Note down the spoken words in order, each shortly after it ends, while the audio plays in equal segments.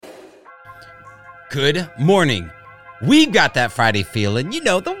Good morning. We've got that Friday feeling, you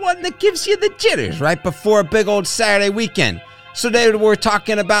know, the one that gives you the jitters right before a big old Saturday weekend. So today we're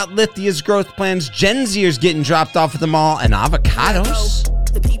talking about Lithia's growth plans, Gen Zers getting dropped off at the mall, and avocados.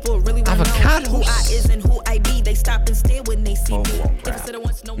 The people really want to know who I is and who I be. They stop and stare when they see me.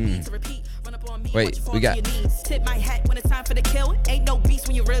 Wait, we got... Tip my hat when it's time for the kill. Ain't no beast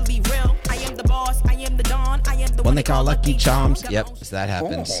when you're really real. I am the boss, I am the dawn, I am the one they call Lucky Charms. Yep, so that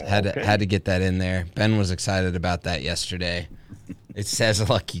happens. Had to get that in there. Ben was excited about that yesterday. It says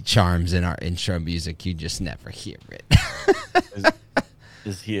Lucky Charms in our intro music. You just never hear it.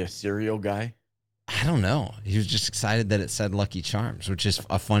 Is he a cereal guy? I don't know. He was just excited that it said Lucky Charms, which is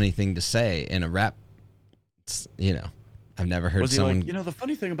a funny thing to say in a rap. It's, you know, I've never heard someone... like, you know, the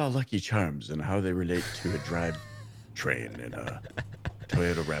funny thing about Lucky Charms and how they relate to a drive train in a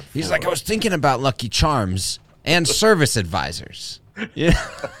Toyota RAV4. He's like, I was thinking about Lucky Charms and service advisors. Yeah.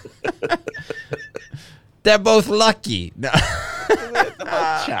 They're both lucky. No.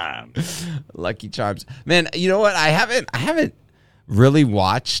 Charms. Lucky Charms. Man, you know what? I haven't really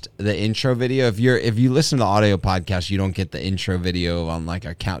watched the intro video. If you listen to the audio podcast, you don't get the intro video on like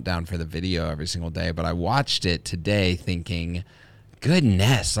a countdown for the video every single day. But I watched it today thinking,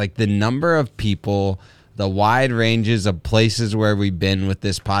 goodness, like the number of people, the wide ranges of places where we've been with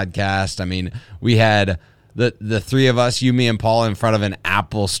this podcast. I mean, we had the three of us, you, me, and Paul, in front of an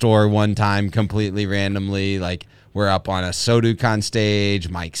Apple store one time completely randomly. Like, we're up on a Soducon stage,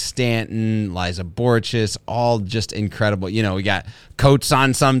 Mike Stanton, Liza Borchis, all just incredible. You know, we got coats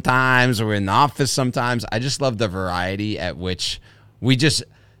on sometimes, we're in the office sometimes. I just love the variety at which we just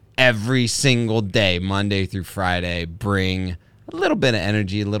every single day, Monday through Friday, bring a little bit of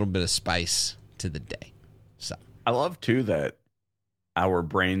energy, a little bit of spice to the day. So I love, too, that our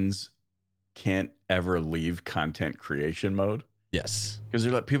brains can't ever leave content creation mode. Yes. Because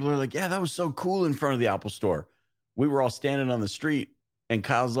they're like, people are like, yeah, that was so cool in front of the Apple store. We were all standing on the street, and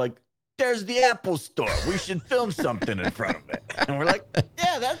Kyle's like, there's the Apple store. We should film something in front of it. And we're like,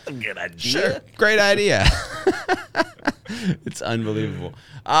 yeah, that's a good idea. Sure. Great idea. It's unbelievable.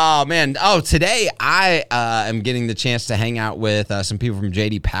 Oh, man. Oh, today I am getting the chance to hang out with some people from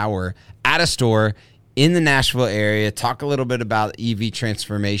JD Power at a store in the Nashville area, talk a little bit about EV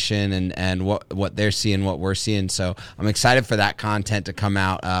transformation and what they're seeing, what we're seeing. So I'm excited for that content to come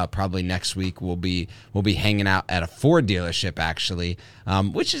out. Probably next week we'll be hanging out at a Ford dealership, actually,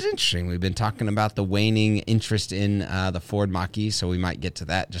 which is interesting. We've been talking about the waning interest in the Ford Mach-E, so we might get to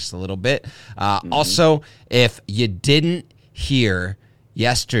that just a little bit. Also, if you didn't hear,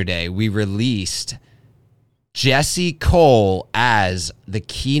 yesterday we released Jesse Cole as the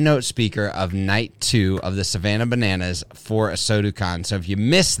keynote speaker of night 2 of the Savannah Bananas for a Soducon. So if you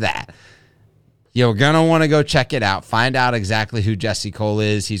missed that, you're going to want to go check it out. Find out exactly who Jesse Cole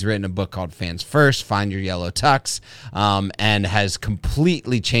is. He's written a book called Fans First, Find Your Yellow Tux, and has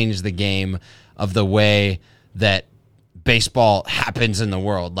completely changed the game of the way that baseball happens in the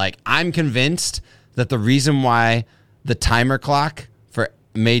world. Like, I'm convinced that the reason why the timer clock for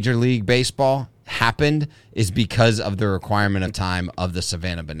Major League Baseball happened is because of the requirement of time of the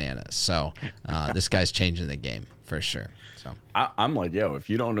Savannah Bananas. So this guy's changing the game for sure. So I'm like, yo, if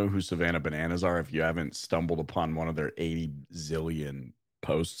you don't know who Savannah Bananas are, if you haven't stumbled upon one of their 80 zillion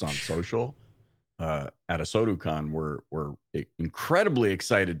posts on social, at a Soducon, we're incredibly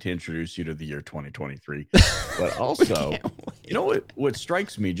excited to introduce you to the year 2023. But also, you know what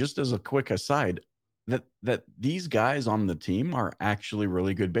strikes me, just as a quick aside, that these guys on the team are actually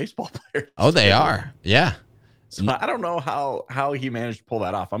really good baseball players. Oh, they are. Yeah. So I don't know how he managed to pull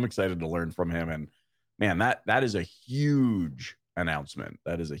that off. I'm excited to learn from him. And man, that is a huge announcement.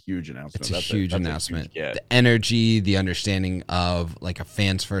 That is a huge announcement. It's a huge announcement. The energy, the understanding of like a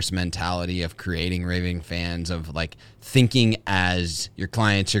fans first mentality of creating raving fans, of like thinking as your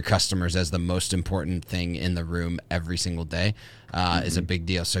clients, your customers as the most important thing in the room every single day is a big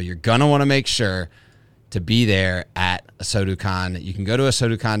deal. So you're going to want to make sure to be there at a Soducon. You can go to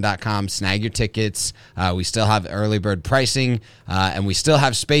asoducon.com, snag your tickets. We still have early bird pricing, and we still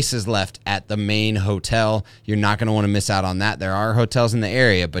have spaces left at the main hotel. You're not going to want to miss out on that. There are hotels in the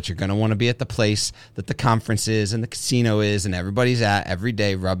area, but you're going to want to be at the place that the conference is and the casino is and everybody's at every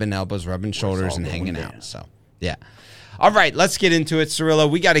day, rubbing elbows, rubbing shoulders, and hanging out. So, yeah. All right, let's get into it,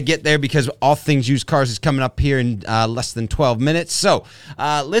 Cirillo. We got to get there because All Things Used Cars is coming up here in less than 12 minutes. So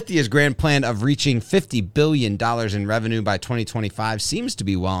Lithia's grand plan of reaching $50 billion in revenue by 2025 seems to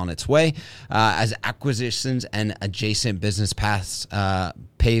be well on its way as acquisitions and adjacent business paths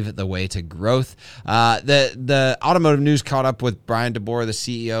pave the way to growth. The automotive news caught up with Brian DeBoer, the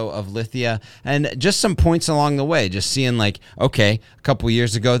CEO of Lithia, and just some points along the way, just seeing like, okay, a couple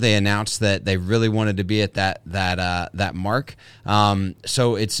years ago they announced that they really wanted to be at that mark.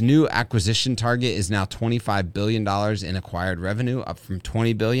 So its new acquisition target is now $25 billion in acquired revenue, up from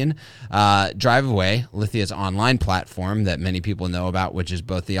 $20 billion. Driveway, Lithia's online platform that many people know about, which is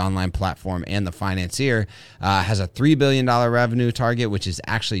both the online platform and the financier, has a $3 billion revenue target, which is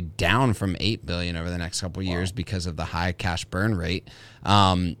actually down from $8 billion over the next couple of years because of the high cash burn rate,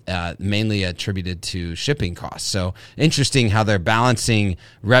 mainly attributed to shipping costs. So interesting how they're balancing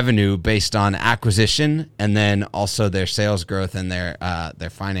revenue based on acquisition and then also their sales growth and their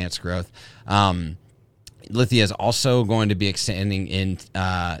finance growth. Lithia is also going to be extending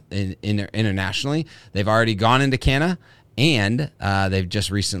internationally. They've already gone into Canada, and they've just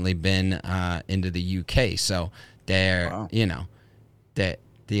recently been into the UK. So they're,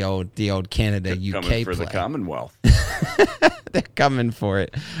 the old Canada UK coming for play. the Commonwealth. They're coming for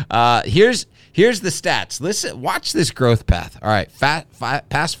it. Here's the stats. Listen, watch this growth path. All right,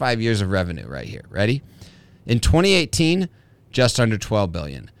 past 5 years of revenue right here. Ready? In 2018, just under $12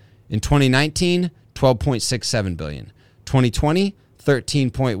 billion. In 2019, $12.67 billion. 2020,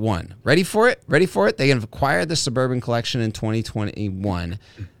 $13.1. Ready for it? They have acquired the Suburban Collection in 2021,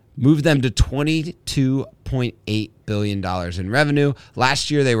 moved them to $22.8 billion in revenue.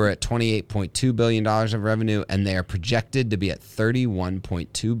 Last year, they were at $28.2 billion of revenue, and they are projected to be at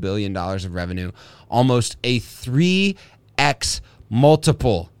 $31.2 billion of revenue, almost a 3x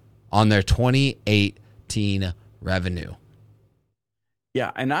multiple on their 2018 revenue.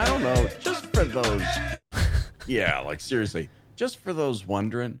 Yeah, and I don't know, just for those, like seriously, just for those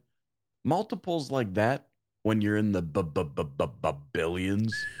wondering, multiples like that, when you're in the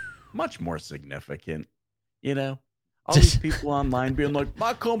billions, much more significant, All these people online being like,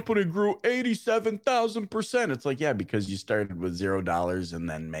 my company grew 87,000%. It's like, yeah, because you started with $0 and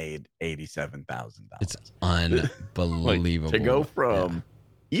then made $87,000. It's unbelievable. Like, to go from...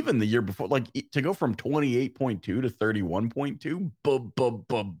 Even the year before, like to go from 28.2 to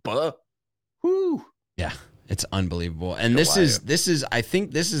 31.2, whoo. Yeah, it's unbelievable. And this is, I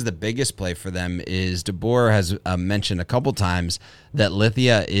think this is the biggest play for them is DeBoer has mentioned a couple times that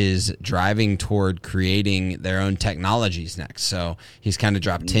Lithia is driving toward creating their own technologies next. So he's kind of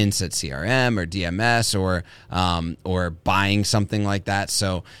dropped hints at CRM or DMS or buying something like that.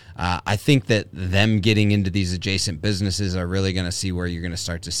 So I think that them getting into these adjacent businesses are really going to see where you're going to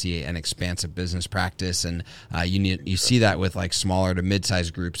start to see an expansive business practice. And you see that with like smaller to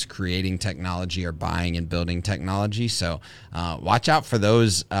mid-sized groups creating technology or buying and building technology. So watch out for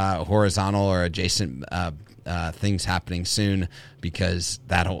those horizontal or adjacent things happening soon, because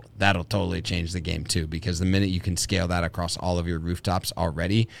that'll totally change the game too. Because the minute you can scale that across all of your rooftops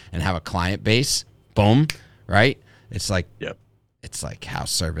already and have a client base, boom, right? It's like it's like how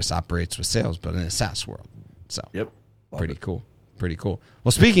service operates with sales, but in a SaaS world. So pretty cool.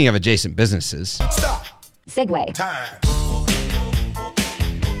 Well, speaking of adjacent businesses, Stop. Segue. Time.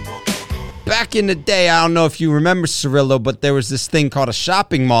 back in the day, I don't know if you remember, Cirillo, but there was this thing called a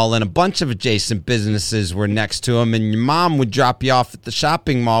shopping mall, and a bunch of adjacent businesses were next to them, and your mom would drop you off at the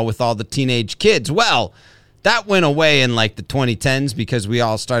shopping mall with all the teenage kids. Well, that went away in like the 2010s because we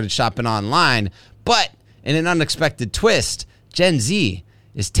all started shopping online. But in an unexpected twist, Gen Z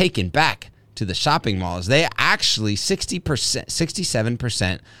is taken back to the shopping malls. They actually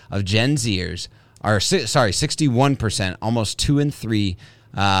 67% of Gen Zers are 61%, almost 2 in 3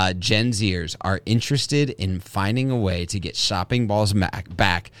 Gen Zers are interested in finding a way to get shopping malls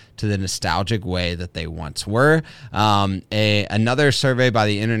back to the nostalgic way that they once were. Another survey by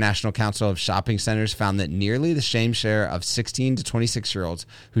the International Council of Shopping Centers found that nearly the same share of 16 to 26-year-olds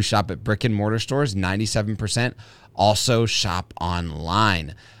who shop at brick and mortar stores, 97%, also shop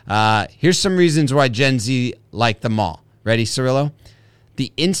online. Here's some reasons why Gen Z like the mall. Ready, Cirillo?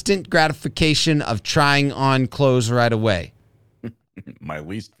 The instant gratification of trying on clothes right away. My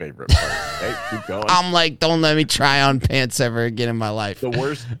least favorite part. Hey, keep going. I'm like, don't let me try on pants ever again in my life. The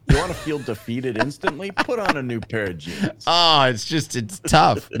worst. You want to feel defeated instantly? Put on a new pair of jeans. Oh, it's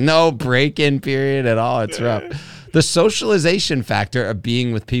tough. No break-in period at all. It's rough. The socialization factor of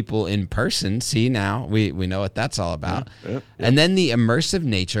being with people in person. See, now we know what that's all about. Yep. And then the immersive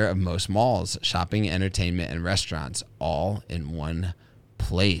nature of most malls, shopping, entertainment, and restaurants all in one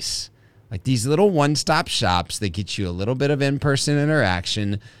place. Like these little one-stop shops that get you a little bit of in-person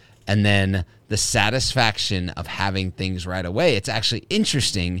interaction and then the satisfaction of having things right away. It's actually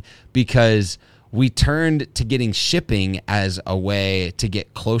interesting because we turned to getting shipping as a way to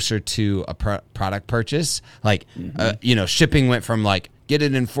get closer to a product purchase. Like, shipping went from like get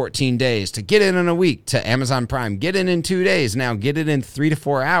it in 14 days, to get it in a week, to Amazon Prime, get it in 2 days, now get it in 3 to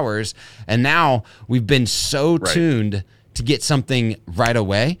 4 hours. And now we've been so tuned to get something right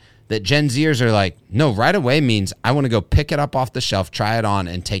away that Gen Zers are like, no, right away means I want to go pick it up off the shelf, try it on,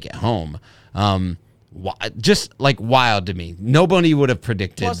 and take it home. Just like wild to me. Nobody would have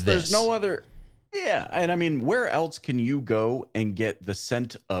predicted Plus, this. There's no other. Yeah, and I mean, where else can you go and get the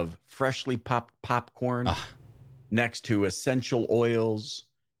scent of freshly popped popcorn next to essential oils,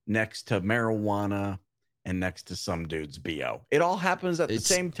 next to marijuana, and next to some dude's BO? It all happens at the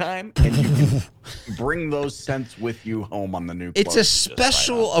same time, and you can bring those scents with you home on the new clothes. It's a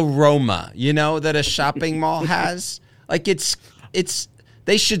special aroma, you know, that a shopping mall has. Like it's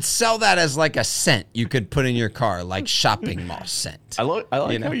they should sell that as like a scent you could put in your car, like shopping mall scent. I like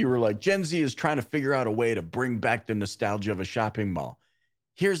how you were like, Gen Z is trying to figure out a way to bring back the nostalgia of a shopping mall.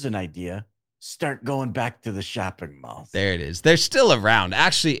 Here's an idea. Start going back to the shopping malls. There it is. They're still around.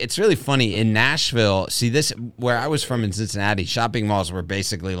 Actually, it's really funny. In Nashville, see this, where I was from in Cincinnati, shopping malls were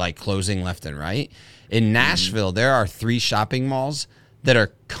basically like closing left and right. In Nashville, there are 3 shopping malls that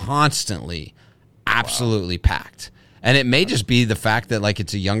are constantly absolutely packed. And it may just be the fact that like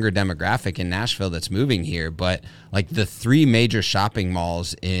it's a younger demographic in Nashville that's moving here, but like the 3 major shopping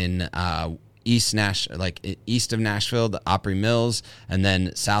malls in east of Nashville, the Opry Mills, and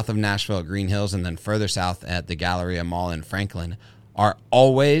then south of Nashville at Green Hills, and then further south at the Galleria Mall in Franklin, are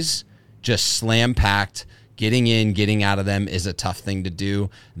always just slam packed. Getting in, getting out of them is a tough thing to do.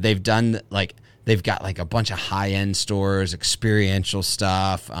 They've got like a bunch of high end stores, experiential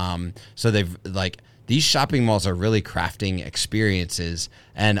stuff. So they've like. These shopping malls are really crafting experiences.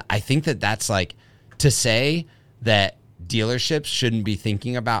 And I think that that's like to say that dealerships shouldn't be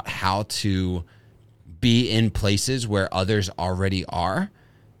thinking about how to be in places where others already are.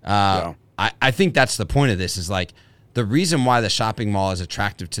 I think that's the point of this is like the reason why the shopping mall is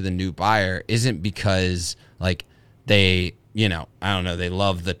attractive to the new buyer isn't because like they, you know, I don't know, they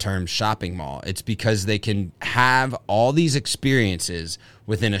love the term shopping mall. It's because they can have all these experiences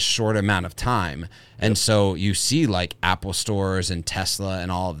within a short amount of time. And so you see like Apple stores and Tesla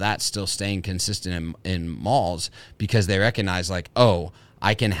and all of that still staying consistent in malls because they recognize like, oh,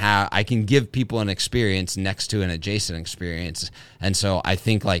 I can give people an experience next to an adjacent experience. And so I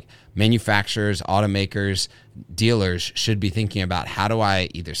think like manufacturers, automakers, dealers should be thinking about how do I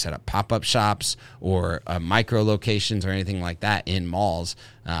either set up pop-up shops or micro locations or anything like that in malls,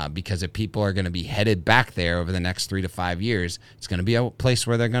 because if people are going to be headed back there over the next 3 to 5 years, it's going to be a place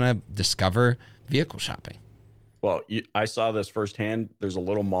where they're going to discover vehicle shopping. Well, I saw this firsthand. There's a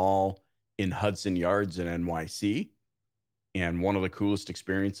little mall in Hudson Yards in NYC. And one of the coolest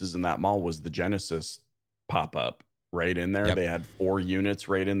experiences in that mall was the Genesis pop-up right in there. Yep. They had 4 units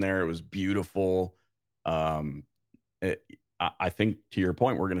right in there. It was beautiful. I think to your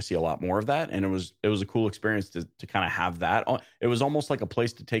point, we're going to see a lot more of that. And it was a cool experience to kind of have that. It was almost like a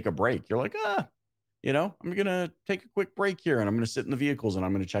place to take a break. You're like, you know, I'm going to take a quick break here and I'm going to sit in the vehicles and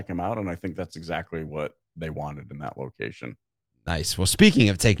I'm going to check them out. And I think that's exactly what they wanted in that location. Nice. Well, speaking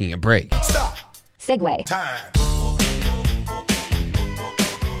of taking a break. Stop. Segue. Time.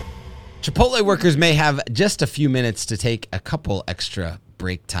 Chipotle workers may have just a few minutes to take a couple extra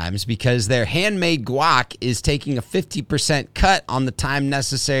break times because their handmade guac is taking a 50% cut on the time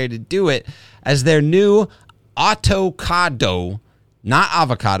necessary to do it as their new Autocado, not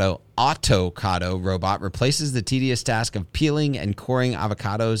avocado, Autocado robot replaces the tedious task of peeling and coring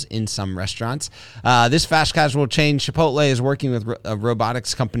avocados in some restaurants. This fast casual chain, Chipotle, is working with a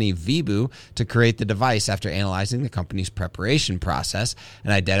robotics company, Vibu, to create the device after analyzing the company's preparation process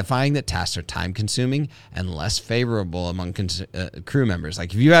and identifying that tasks are time-consuming and less favorable among crew members.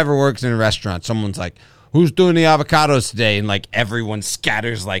 Like, if you ever worked in a restaurant, someone's like, who's doing the avocados today? And like everyone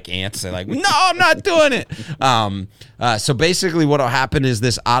scatters like ants. They're like, no, I'm not doing it. So basically what will happen is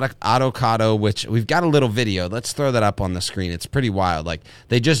this Autocado, which we've got a little video. Let's throw that up on the screen. It's pretty wild. Like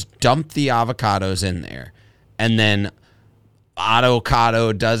they just dump the avocados in there and then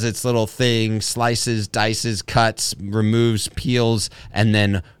Autocado does its little thing, slices, dices, cuts, removes, peels. And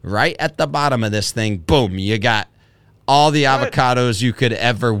then right at the bottom of this thing, boom, you got all the avocados you could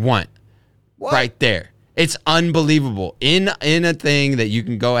ever want. What? Right there. It's unbelievable. In a thing that you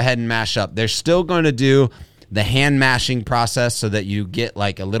can go ahead and mash up. They're still going to do the hand mashing process so that you get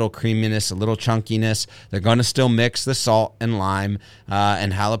like a little creaminess, a little chunkiness. They're going to still mix the salt and lime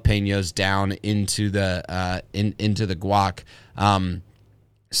and jalapenos down into the into the guac.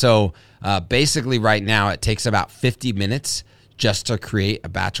 So basically right now it takes about 50 minutes just to create a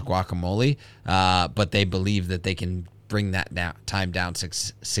batch of guacamole, but they believe that they can bring that time down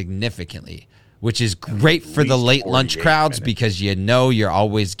significantly which is great for the late lunch 48 crowds minutes. because you know you're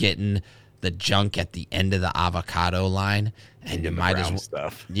always getting the junk at the end of the avocado line, and you might as well.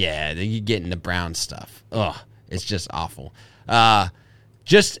 Stuff. Yeah, you're getting the brown stuff. Ugh, it's just awful. And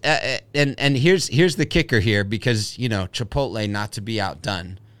here's the kicker here, because Chipotle, not to be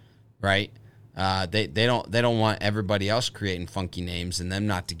outdone, right? They don't want everybody else creating funky names and them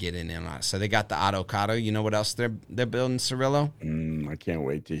not to get in on it. So they got the Avocados. You know what else they're building, Cirillo? I can't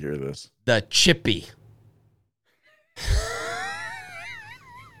wait to hear this. The Chippy.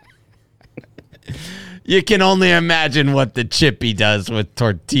 You can only imagine what the Chippy does with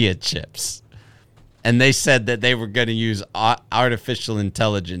tortilla chips. And they said that they were going to use artificial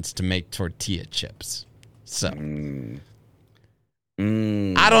intelligence to make tortilla chips. So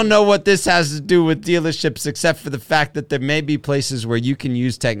I don't know what this has to do with dealerships, except for the fact that there may be places where you can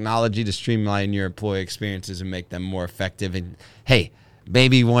use technology to streamline your employee experiences and make them more effective. And hey,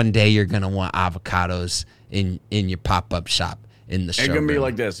 maybe one day you're going to want avocados in your pop-up shop in the showroom. It's going to be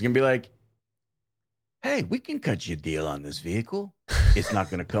like this. It's going to be like, hey, we can cut you a deal on this vehicle. It's not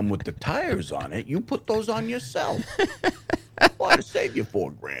going to come with the tires on it. You put those on yourself. Why to save you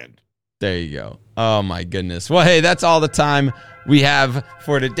 $4,000? There you go. Oh, my goodness. Well, hey, that's all the time we have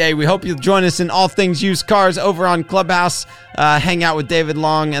for today. We hope you'll join us in all things used cars over on Clubhouse. Hang out with David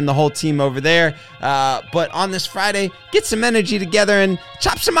Long and the whole team over there. But on this Friday, get some energy together and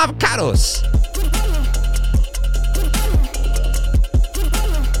chop some avocados.